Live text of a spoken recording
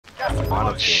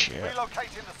Oh shit.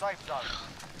 Relocating the safe zone.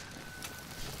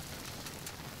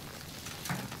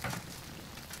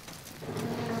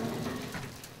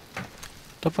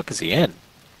 What the fuck is he in?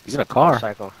 He's in a car.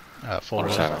 Motorcycle. Full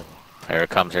Motorcycle. Here it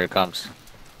comes, here it comes.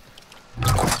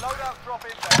 Loadout drop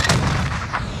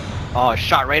inbound. Oh,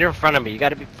 shot right in front of me. You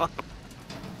gotta be fucking.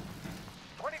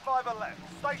 25 are left.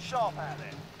 Stay sharp out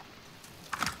there.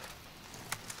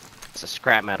 It's a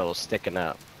scrap metal sticking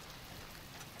up.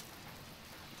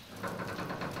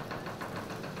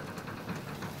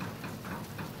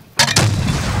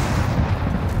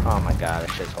 Oh my god,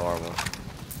 that shit's horrible.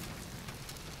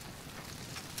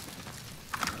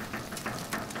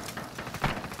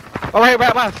 Oh, right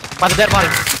by the dead body.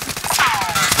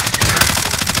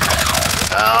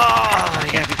 Oh,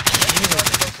 you gotta be kidding me.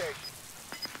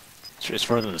 It's just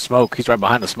further than the smoke. He's right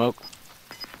behind the smoke.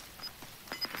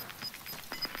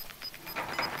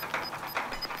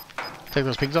 Take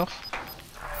those pigs off.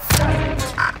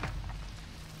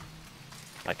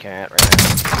 I can't right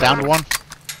now. Down to one.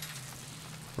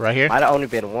 Right here. Might have only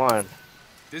been one.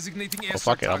 Designating Oh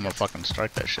fuck it, I'm gonna fucking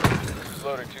strike that shit.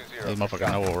 Loading 2-0. These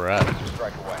motherfuckers know where we're at.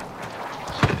 Strike away.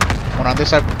 One on this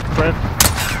side, Fred.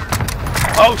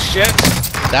 Oh shit!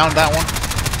 Down that one.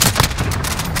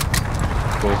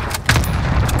 Cool.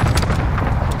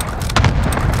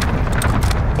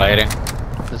 Plating.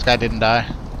 This guy didn't die.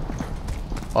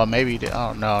 Oh, maybe he did.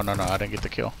 Oh, no, I didn't get the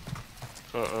kill.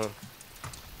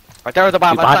 Right there at the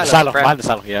bottom. Behind the silo. Behind the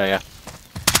silo. Yeah, yeah.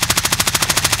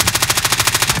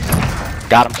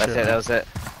 Got him. That's it. That was it.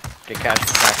 Get cash.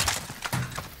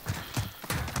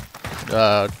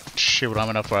 Shit, would I have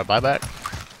enough for a buyback?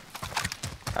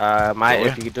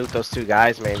 If you could do those two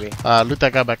guys, maybe. Loot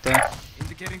that guy back there.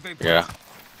 Yeah.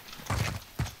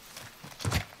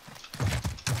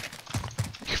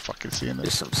 You fucking seeing There's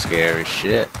this? some scary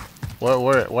shit.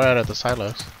 Where at the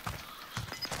silos?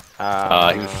 He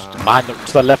was behind the,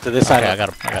 to the left of this side. Okay, I got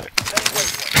him. I got it.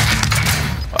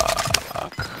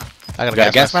 Fuck. I got You got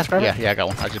a gas mask, right? Yeah, I got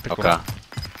one. I just picked one Okay. up.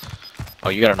 Oh,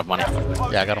 you got enough money.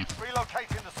 Yeah, I got him.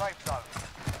 Relocating the safe zone.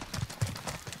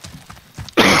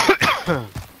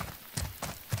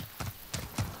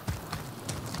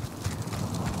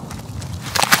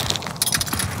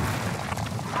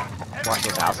 Watch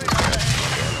those houses.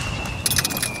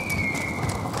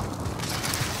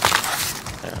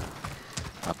 Yeah.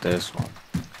 Not this one.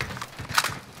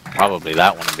 Probably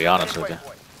that one, to be honest with you.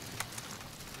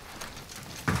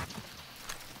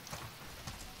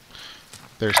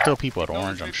 There's still people at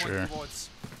Orange, I'm sure. Make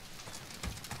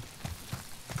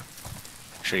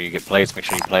sure you get plates. Make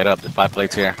sure you plate up. There's 5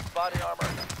 plates here. Body armor.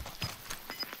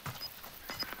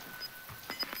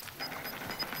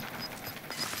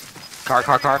 Car.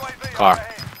 Car.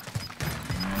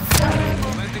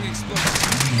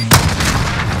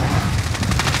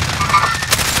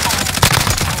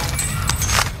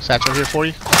 Satchel here for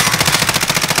you.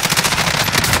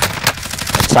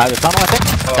 Inside the tunnel, I think.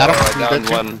 Got him. He's Down dead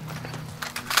too. one.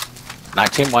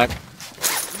 19 wipe.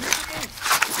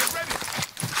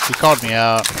 He called me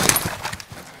out.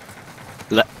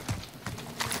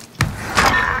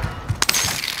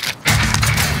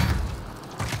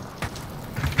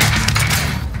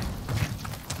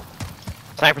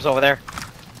 Sniper's over there.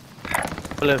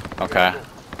 Blue. Okay.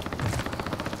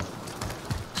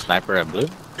 Sniper at blue.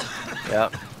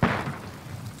 Yep.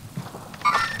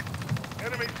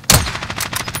 Enemy.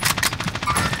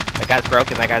 That guy's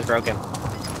broken.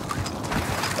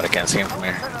 But I can't see him from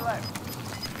here. 10 are left.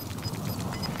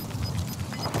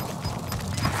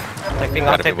 Take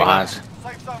Gotta be behind us.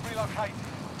 Safe zone relocated.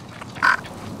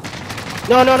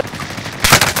 No.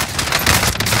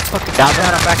 Fucking down.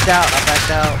 I backed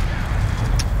out.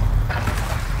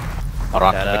 Hold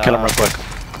on. Let me kill him real quick.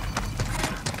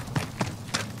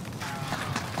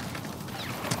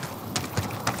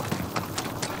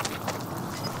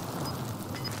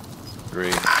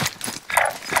 Three.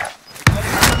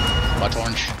 Watch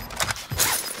Orange.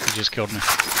 He just killed me.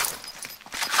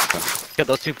 Kill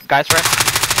those two guys, Fred.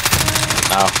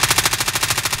 No.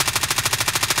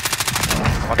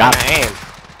 What Got kind of aim?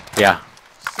 Yeah.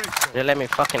 They let me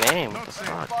fucking aim. What the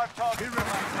fuck? 5 targets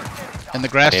remaining. In the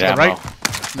grass to Need the ammo. right.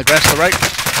 In the grass to the right.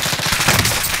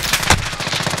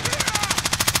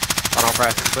 Hold on,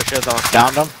 Fred. Push yours on.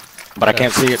 Downed him, but I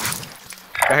can't see it.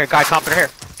 Right here, guy, cop it here.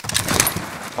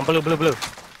 On blue.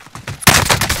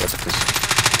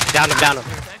 Down him.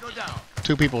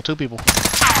 Two people.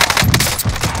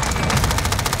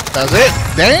 That's it.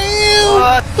 Damn.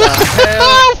 What the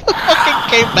hell? Fucking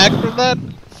came back from that.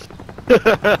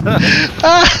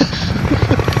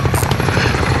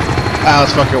 That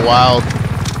was fucking wild.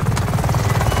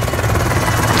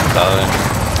 So,